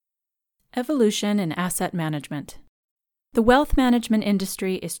Evolution in asset management. The wealth management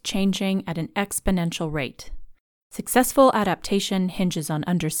industry is changing at an exponential rate. Successful adaptation hinges on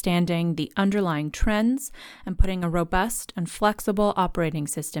understanding the underlying trends and putting a robust and flexible operating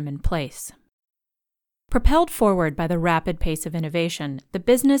system in place. Propelled forward by the rapid pace of innovation, the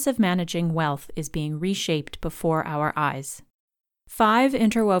business of managing wealth is being reshaped before our eyes. 5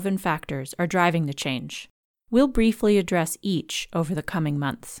 interwoven factors are driving the change. We'll briefly address each over the coming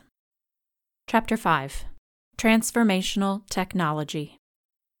months. Chapter 5. Transformational Technology.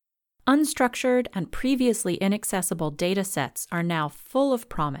 Unstructured and previously inaccessible data sets are now full of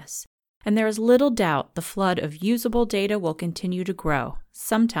promise, and there is little doubt the flood of usable data will continue to grow,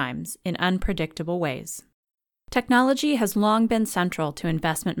 sometimes in unpredictable ways. Technology has long been central to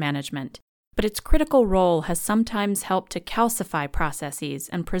investment management, but its critical role has sometimes helped to calcify processes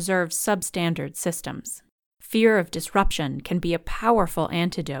and preserve substandard systems. Fear of disruption can be a powerful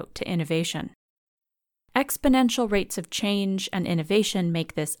antidote to innovation. Exponential rates of change and innovation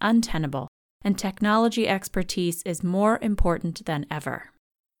make this untenable, and technology expertise is more important than ever.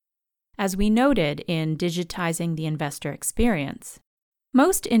 As we noted in Digitizing the Investor Experience,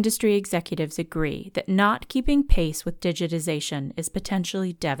 most industry executives agree that not keeping pace with digitization is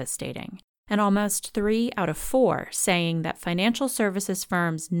potentially devastating, and almost 3 out of 4 saying that financial services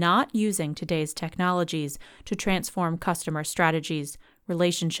firms not using today's technologies to transform customer strategies,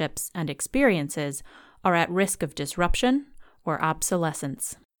 relationships, and experiences are at risk of disruption or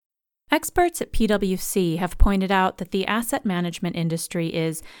obsolescence. Experts at PwC have pointed out that the asset management industry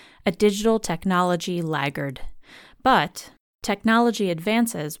is a digital technology laggard, but technology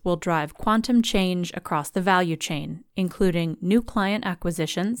advances will drive quantum change across the value chain, including new client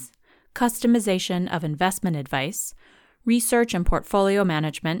acquisitions, customization of investment advice, research and portfolio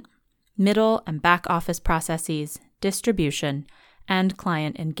management, middle and back office processes, distribution, and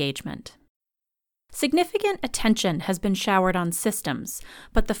client engagement. Significant attention has been showered on systems,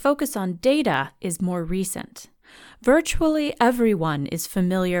 but the focus on data is more recent. Virtually everyone is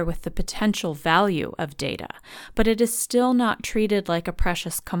familiar with the potential value of data, but it is still not treated like a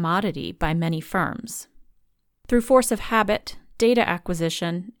precious commodity by many firms. Through force of habit, data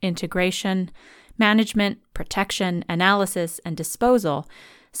acquisition, integration, management, protection, analysis, and disposal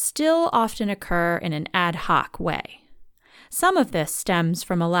still often occur in an ad hoc way. Some of this stems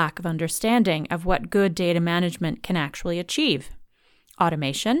from a lack of understanding of what good data management can actually achieve.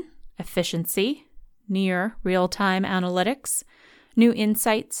 Automation, efficiency, near real-time analytics, new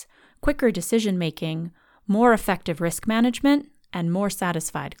insights, quicker decision-making, more effective risk management, and more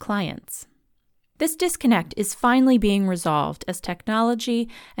satisfied clients. This disconnect is finally being resolved as technology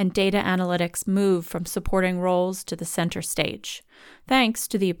and data analytics move from supporting roles to the center stage, thanks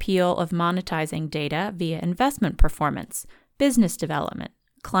to the appeal of monetizing data via investment performance, business development,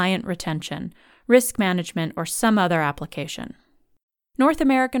 client retention, risk management, or some other application. North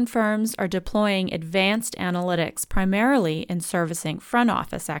American firms are deploying advanced analytics primarily in servicing front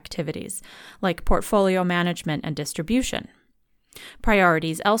office activities, like portfolio management and distribution.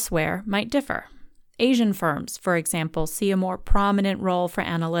 Priorities elsewhere might differ. Asian firms, for example, see a more prominent role for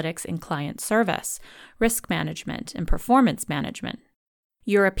analytics in client service, risk management, and performance management.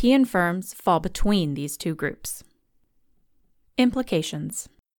 European firms fall between these two groups. Implications.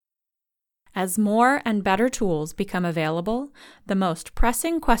 As more and better tools become available, the most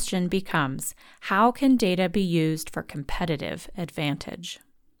pressing question becomes, how can data be used for competitive advantage?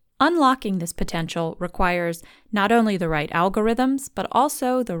 Unlocking this potential requires not only the right algorithms, but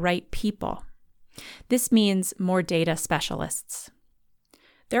also the right people. This means more data specialists.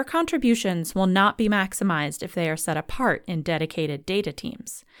 Their contributions will not be maximized if they are set apart in dedicated data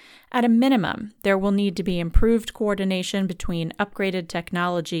teams. At a minimum, there will need to be improved coordination between upgraded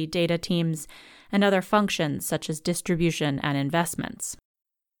technology data teams and other functions such as distribution and investments.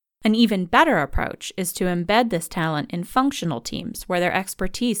 An even better approach is to embed this talent in functional teams where their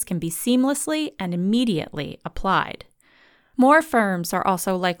expertise can be seamlessly and immediately applied. More firms are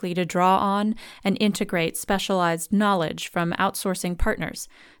also likely to draw on and integrate specialized knowledge from outsourcing partners,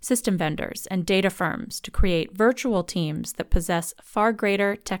 system vendors, and data firms to create virtual teams that possess far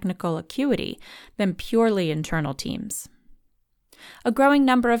greater technical acuity than purely internal teams. A growing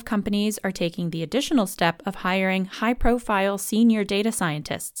number of companies are taking the additional step of hiring high-profile senior data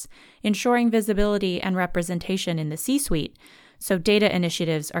scientists, ensuring visibility and representation in the C-suite, so data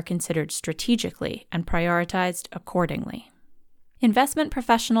initiatives are considered strategically and prioritized accordingly. Investment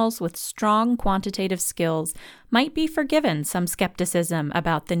professionals with strong quantitative skills might be forgiven some skepticism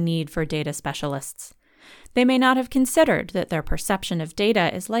about the need for data specialists. They may not have considered that their perception of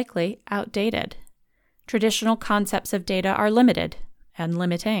data is likely outdated. Traditional concepts of data are limited and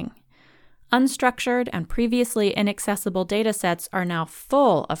limiting. Unstructured and previously inaccessible datasets are now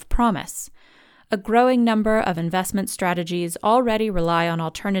full of promise. A growing number of investment strategies already rely on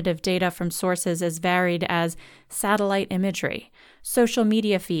alternative data from sources as varied as satellite imagery, social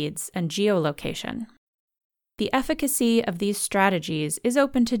media feeds, and geolocation. The efficacy of these strategies is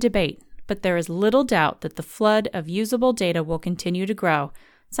open to debate, but there is little doubt that the flood of usable data will continue to grow,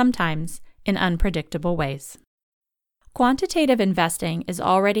 sometimes in unpredictable ways. Quantitative investing is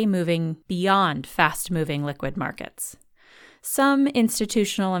already moving beyond fast-moving liquid markets. Some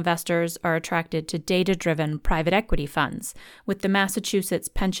institutional investors are attracted to data-driven private equity funds, with the Massachusetts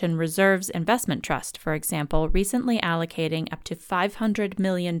Pension Reserves Investment Trust, for example, recently allocating up to $500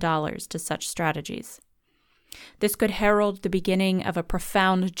 million to such strategies. This could herald the beginning of a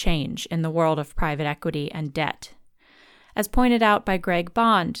profound change in the world of private equity and debt. As pointed out by Greg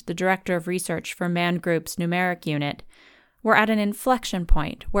Bond, the director of research for Man Group's Numeric Unit, we're at an inflection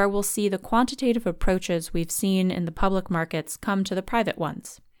point where we'll see the quantitative approaches we've seen in the public markets come to the private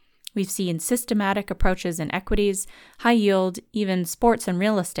ones. We've seen systematic approaches in equities, high yield, even sports and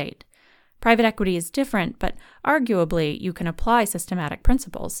real estate. Private equity is different, but arguably you can apply systematic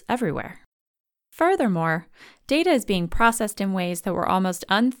principles everywhere. Furthermore, data is being processed in ways that were almost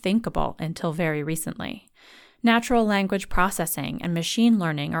unthinkable until very recently. Natural language processing and machine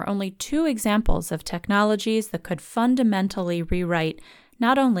learning are only two examples of technologies that could fundamentally rewrite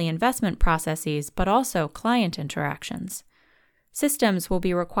not only investment processes, but also client interactions. Systems will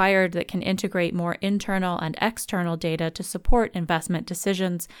be required that can integrate more internal and external data to support investment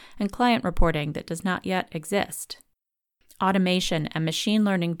decisions and client reporting that does not yet exist. Automation and machine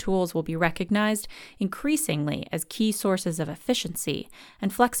learning tools will be recognized increasingly as key sources of efficiency,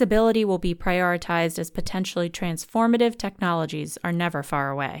 and flexibility will be prioritized as potentially transformative technologies are never far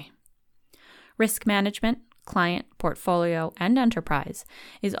away. Risk management, client, portfolio, and enterprise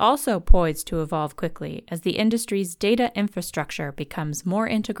is also poised to evolve quickly as the industry's data infrastructure becomes more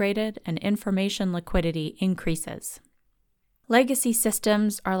integrated and information liquidity increases. Legacy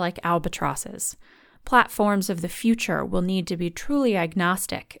systems are like albatrosses. Platforms of the future will need to be truly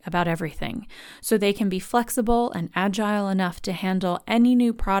agnostic about everything, so they can be flexible and agile enough to handle any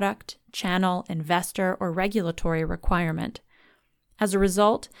new product, channel, investor, or regulatory requirement. As a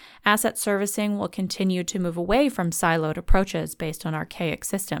result, asset servicing will continue to move away from siloed approaches based on archaic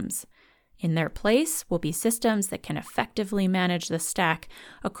systems. In their place will be systems that can effectively manage the stack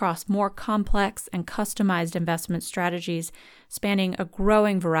across more complex and customized investment strategies spanning a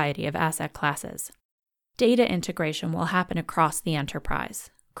growing variety of asset classes. Data integration will happen across the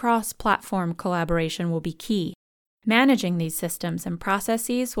enterprise. Cross-platform collaboration will be key. Managing these systems and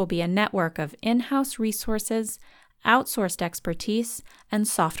processes will be a network of in-house resources, outsourced expertise, and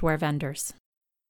software vendors.